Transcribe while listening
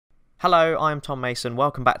Hello, I'm Tom Mason.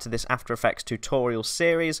 Welcome back to this After Effects tutorial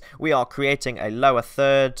series. We are creating a lower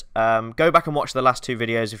third. Go back and watch the last two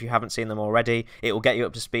videos if you haven't seen them already. It will get you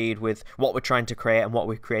up to speed with what we're trying to create and what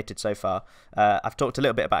we've created so far. I've talked a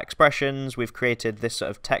little bit about expressions. We've created this sort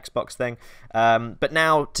of text box thing. But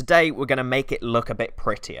now, today, we're going to make it look a bit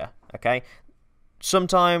prettier, okay?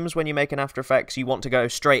 Sometimes when you make an After Effects, you want to go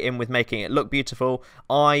straight in with making it look beautiful.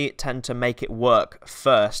 I tend to make it work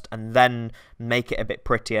first and then make it a bit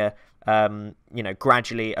prettier,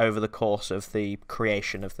 gradually over the course of the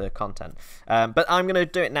creation of the content. But I'm going to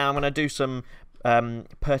do it now. I'm going to do some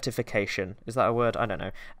pertification. Is that a word? I don't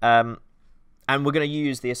know. And we're going to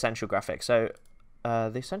use the essential graphics. So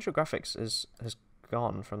the essential graphics has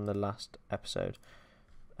gone from the last episode.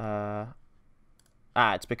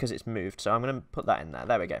 It's because it's moved, so I'm going to put that in there.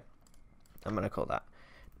 There we go. I'm going to call that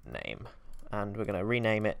name, and we're going to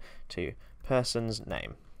rename it to person's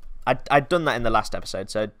name. I'd done that in the last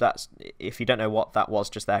episode, so that's, if you don't know what that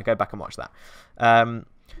was just there, go back and watch that.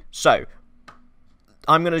 So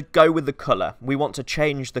I'm going to go with the colour. We want to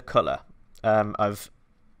change the colour of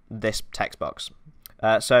this text box.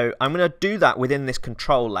 So I'm going to do that within this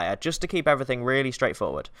control layer, just to keep everything really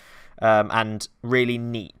straightforward and really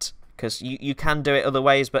neat. Because you can do it other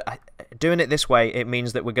ways, but doing it this way, it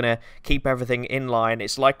means that we're going to keep everything in line.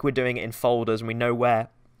 It's like we're doing it in folders, and we know where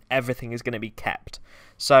everything is going to be kept.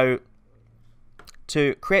 So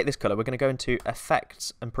to create this colour, we're going to go into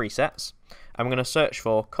Effects and Presets, and we're going to search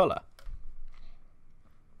for Colour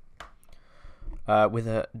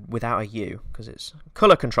without a U, because it's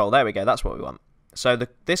Colour Control. There we go. That's what we want. So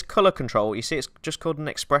this Colour Control, you see, it's just called an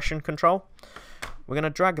Expression Control. We're going to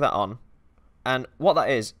drag that on. And what that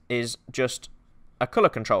is just a colour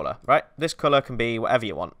controller, right? This colour can be whatever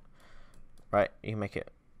you want, right? You can make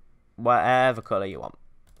it whatever colour you want.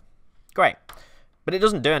 Great. But it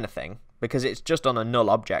doesn't do anything because it's just on a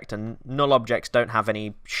null object, and null objects don't have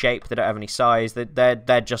any shape, they don't have any size,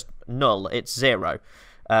 they're just null, it's zero.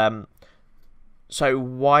 So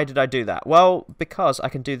why did I do that? Well, because I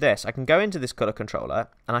can do this. I can go into this colour controller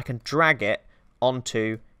and I can drag it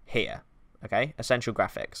onto here, okay? Essential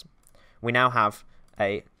Graphics. We now have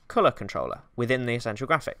a colour controller within the essential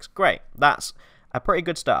graphics. Great, that's a pretty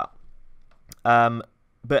good start.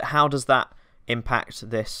 But how does that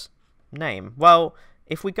impact this name? Well,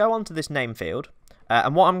 if we go onto this name field,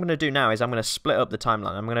 and what I'm going to do now is I'm going to split up the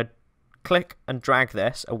timeline. I'm going to click and drag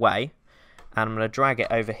this away, and I'm going to drag it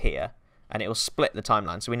over here, and it will split the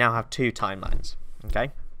timeline. So we now have two timelines,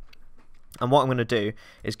 okay? And what I'm going to do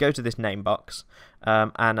is go to this name box,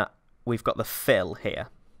 and we've got the fill here.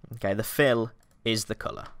 Okay, the fill is the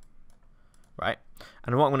colour, right?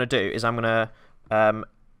 And what I'm going to do is I'm going to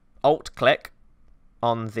alt-click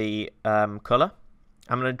on the colour.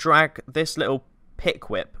 I'm going to drag this little pick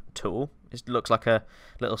whip tool. It looks like a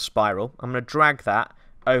little spiral. I'm going to drag that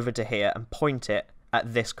over to here and point it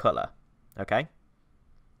at this colour, okay?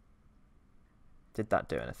 Did that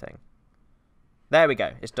do anything? There we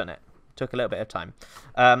go. It's done it. Took a little bit of time.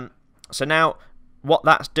 So now what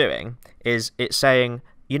that's doing is it's saying,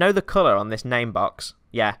 you know the colour on this name box?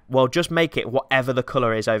 Yeah, well, just make it whatever the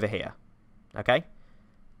colour is over here, okay?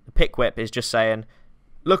 The pick whip is just saying,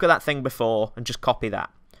 look at that thing before and just copy that.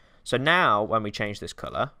 So now, when we change this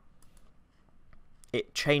colour,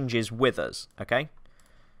 it changes with us, okay?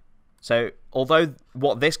 So, although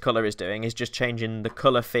what this colour is doing is just changing the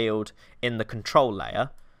colour field in the control layer,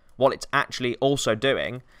 what it's actually also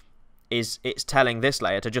doing is it's telling this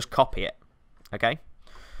layer to just copy it, okay?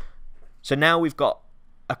 So now we've got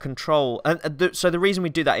a control, and so the reason we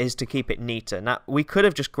do that is to keep it neater. Now, we could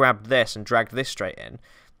have just grabbed this and dragged this straight in,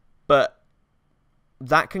 but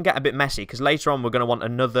that can get a bit messy because later on we're going to want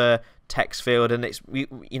another text field, and it's,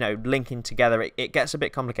 linking together. It gets a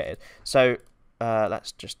bit complicated. So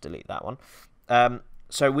let's just delete that one.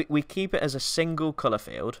 So we keep it as a single color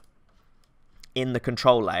field in the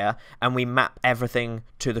control layer, and we map everything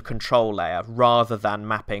to the control layer rather than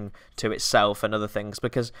mapping to itself and other things,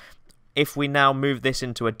 because if we now move this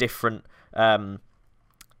into a different, a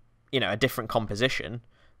different composition,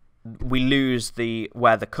 we lose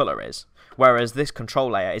where the color is. Whereas this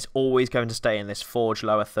control layer is always going to stay in this forge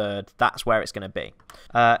lower third. That's where it's going to be.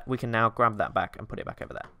 We can now grab that back and put it back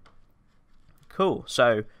over there. Cool.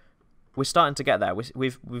 So we're starting to get there.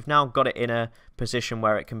 We've now got it in a position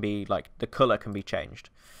where it can be like the color can be changed.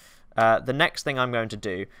 The next thing I'm going to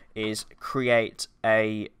do is create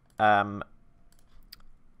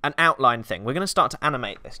an outline thing. We're going to start to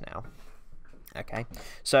animate this now. Okay,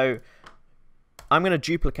 so I'm going to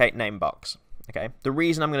duplicate name box. Okay, the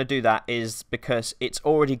reason I'm going to do that is because it's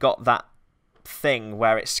already got that thing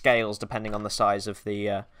where it scales depending on the size of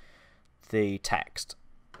the text.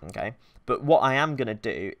 Okay, but what I am going to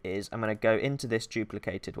do is I'm going to go into this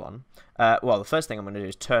duplicated one. Well, the first thing I'm going to do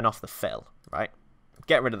is turn off the fill, right?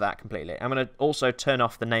 Get rid of that completely. I'm going to also turn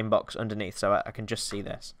off the name box underneath so I can just see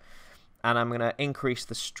this. And I'm going to increase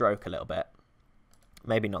the stroke a little bit.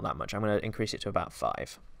 Maybe not that much. I'm going to increase it to about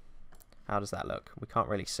 5. How does that look? We can't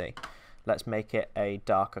really see. Let's make it a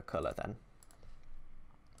darker colour then.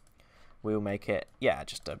 We'll make it, yeah,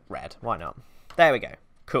 just a red. Why not? There we go.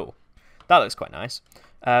 Cool. That looks quite nice.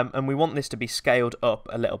 And we want this to be scaled up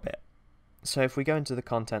a little bit. So if we go into the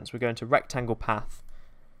contents, we go into rectangle path,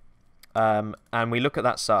 and we look at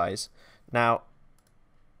that size. Now,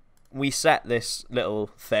 we set this little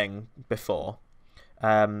thing before,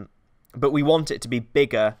 but we want it to be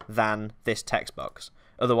bigger than this text box.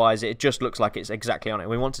 Otherwise, it just looks like it's exactly on it.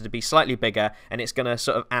 We want it to be slightly bigger, and it's going to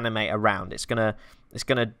sort of animate around. It's gonna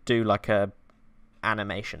do like a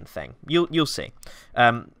animation thing. You'll see.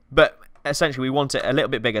 But essentially, we want it a little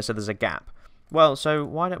bit bigger so there's a gap. Well, so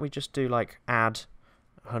why don't we just do like add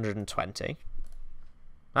 120?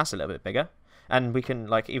 That's a little bit bigger, and we can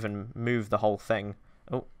like even move the whole thing.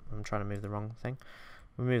 Oh, I'm trying to move the wrong thing.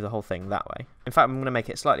 We'll move the whole thing that way. In fact, I'm going to make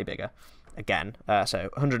it slightly bigger again. So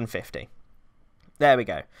 150. There we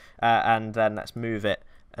go. And then let's move it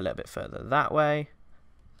a little bit further that way.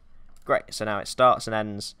 Great. So now it starts and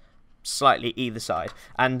ends slightly either side.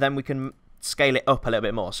 And then we can scale it up a little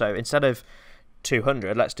bit more. So instead of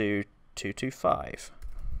 200, let's do 225.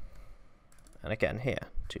 And again here,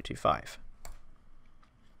 225.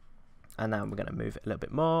 And then we're going to move it a little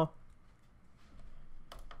bit more.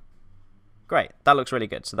 Great. That looks really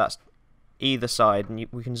good. So that's either side. And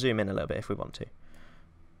we can zoom in a little bit if we want to.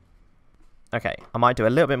 Okay, I might do a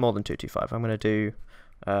little bit more than 225. I'm going to do,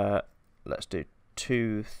 let's do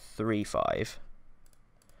 235.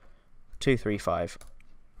 235.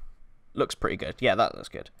 Looks pretty good. Yeah, that looks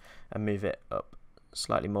good. And move it up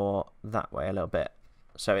slightly more that way a little bit.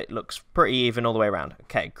 So it looks pretty even all the way around.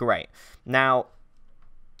 Okay, great. Now,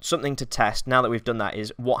 something to test, now that we've done that,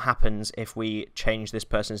 is what happens if we change this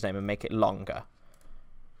person's name and make it longer.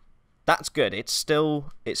 That's good. It's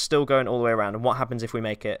still going all the way around. And what happens if we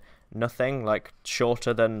make it nothing, like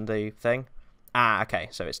shorter than the thing? Ah, okay.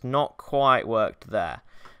 So it's not quite worked there.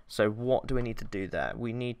 So what do we need to do there?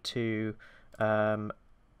 We need to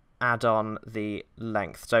add on the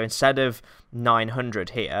length. So instead of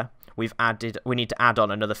 900 here, we need to add on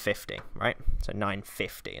another 50, right? So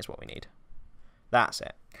 950 is what we need. That's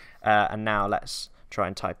it. And now let's try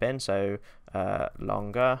and type in. So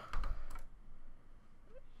longer.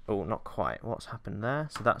 Oh, not quite. What's happened there?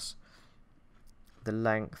 So that's the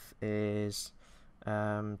length is.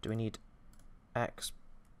 Do we need x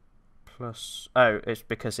plus? Oh, it's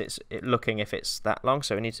because it's looking if it's that long.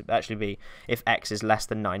 So it needs to actually be if x is less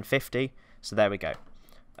than 950. So there we go.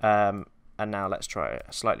 And now let's try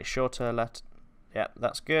a slightly shorter. Yeah,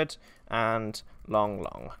 that's good. And long.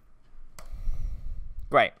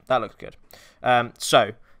 Great, that looks good.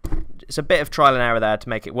 So it's a bit of trial and error there to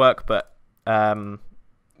make it work, but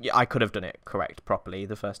yeah, I could have done it correct properly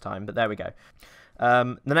the first time, but there we go.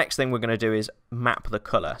 The next thing we're going to do is map the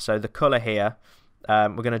colour. So the colour here, we're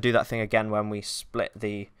going to do that thing again when we split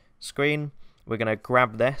the screen. We're going to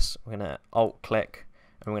grab this, we're going to alt-click,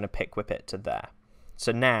 and we're going to pick whip it to there.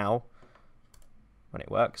 So now, when it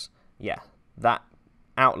works, yeah, that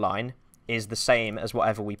outline is the same as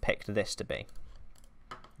whatever we picked this to be.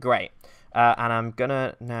 Great. And I'm going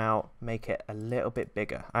to now make it a little bit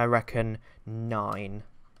bigger. I reckon 9.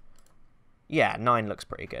 Yeah, 9 looks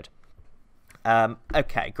pretty good.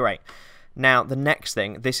 Okay, great. Now, the next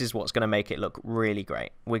thing, this is what's going to make it look really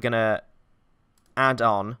great. We're going to add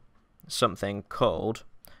on something called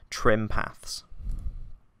trim paths.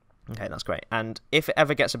 Okay, that's great. And if it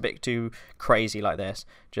ever gets a bit too crazy like this,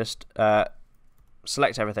 just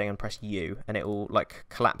select everything and press U, and it will like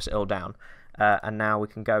collapse it all down. And now we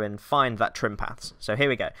can go and find that trim paths. So here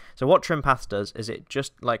we go. So what trim paths does is it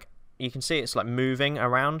just like, you can see it's like moving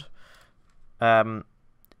around.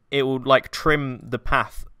 It will like trim the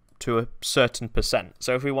path to a certain percent.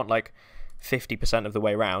 So if we want like 50% of the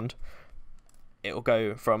way round, it will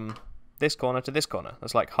go from this corner to this corner.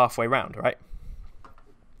 That's like halfway round, right?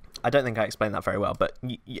 I don't think I explained that very well, but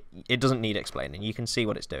it doesn't need explaining. You can see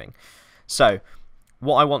what it's doing. So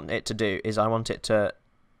what I want it to do is I want it to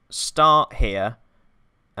start here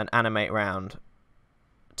and animate round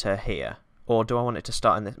to here. Or do I want it to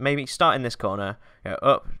start in this? Maybe start in this corner, go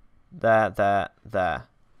up, there.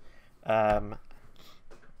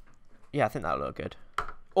 Yeah, I think that'll look good.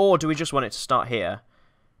 Or do we just want it to start here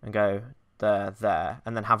and go there,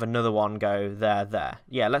 and then have another one go there?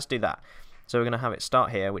 Yeah, let's do that. So we're going to have it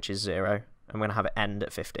start here, which is 0, and we're going to have it end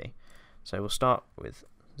at 50. So we'll start with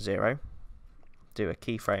 0. Do a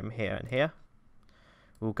keyframe here and here.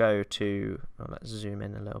 We'll go to, oh, let's zoom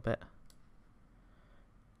in a little bit.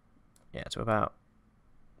 Yeah, to about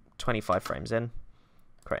 25 frames in.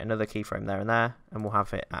 Create another keyframe there, and we'll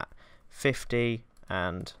have it at 50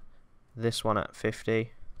 and this one at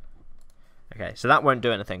 50. Okay, so that won't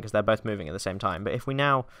do anything because they're both moving at the same time. But if we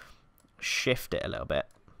now shift it a little bit,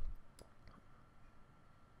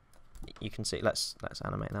 you can see. Let's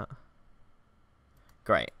animate that.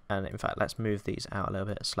 Great, and in fact, let's move these out a little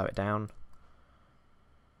bit, slow it down.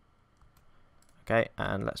 Okay,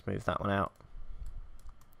 and let's move that one out.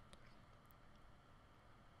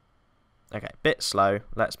 Okay, bit slow.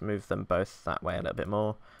 Let's move them both that way a little bit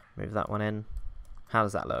more. Move that one in. How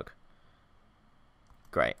does that look?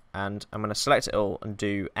 Great, and I'm going to select it all and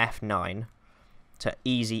do F9 to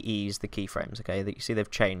ease the keyframes. Okay, you see they've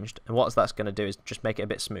changed, and what that's going to do is just make it a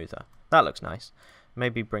bit smoother. That looks nice.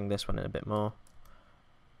 Maybe bring this one in a bit more.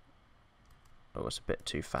 Oh, it's a bit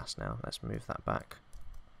too fast now. Let's move that back.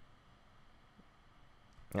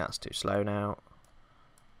 That's too slow now.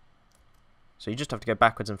 So you just have to go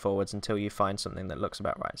backwards and forwards until you find something that looks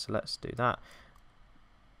about right. So let's do that.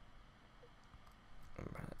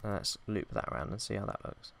 Let's loop that around and see how that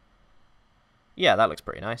looks. Yeah, that looks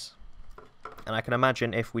pretty nice. And I can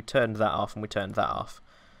imagine if we turned that off and we turned that off,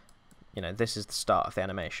 you know, this is the start of the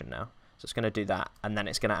animation now. So it's going to do that, and then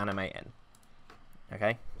it's going to animate in.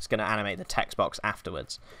 Okay, it's going to animate the text box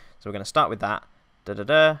afterwards. So we're going to start with that.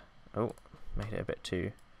 Da-da-da. Oh, made it a bit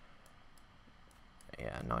too...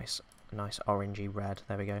 Yeah, nice orangey red.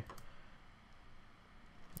 There we go.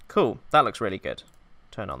 Cool, that looks really good.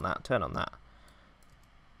 Turn on that, turn on that.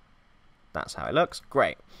 That's how it looks.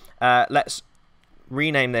 Great. Let's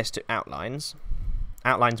rename this to Outlines.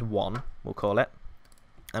 Outlines 1, we'll call it.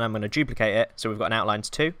 And I'm going to duplicate it, so we've got an Outlines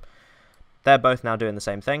 2. They're both now doing the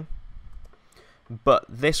same thing. But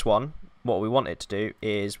this one, what we want it to do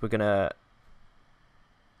is we're going to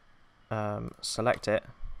select it,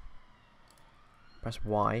 press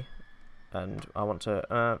Y, and I want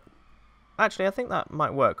to... actually, I think that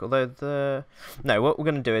might work, although no, what we're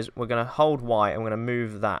going to do is we're going to hold Y and we're going to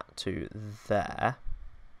move that to there.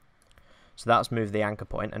 So that's moved the anchor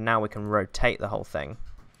point, and now we can rotate the whole thing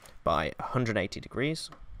by 180 degrees.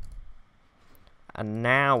 And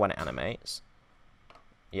now when it animates,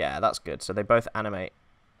 yeah, that's good. So they both animate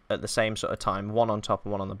at the same sort of time, one on top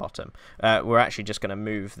and one on the bottom. We're actually just going to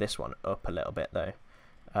move this one up a little bit though.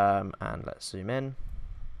 And let's zoom in.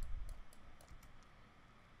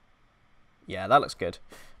 Yeah, that looks good.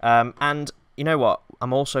 And you know what?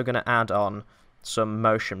 I'm also going to add on some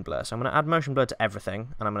motion blur. So I'm going to add motion blur to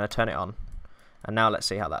everything, and I'm going to turn it on. And now let's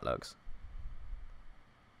see how that looks.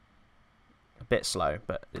 A bit slow,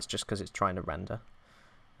 but it's just because it's trying to render.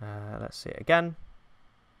 Let's see it again.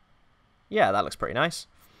 Yeah, that looks pretty nice.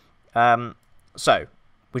 So,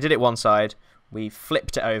 we did it one side, we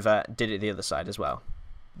flipped it over, did it the other side as well.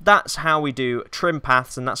 That's how we do trim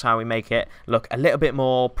paths, and that's how we make it look a little bit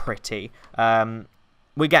more pretty.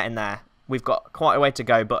 We're getting there. We've got quite a way to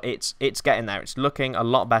go, but it's getting there. It's looking a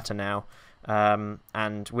lot better now,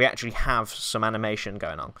 and we actually have some animation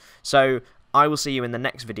going on. So I will see you in the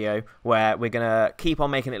next video where we're going to keep on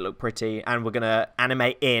making it look pretty, and we're going to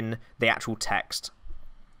animate in the actual text.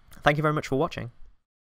 Thank you very much for watching.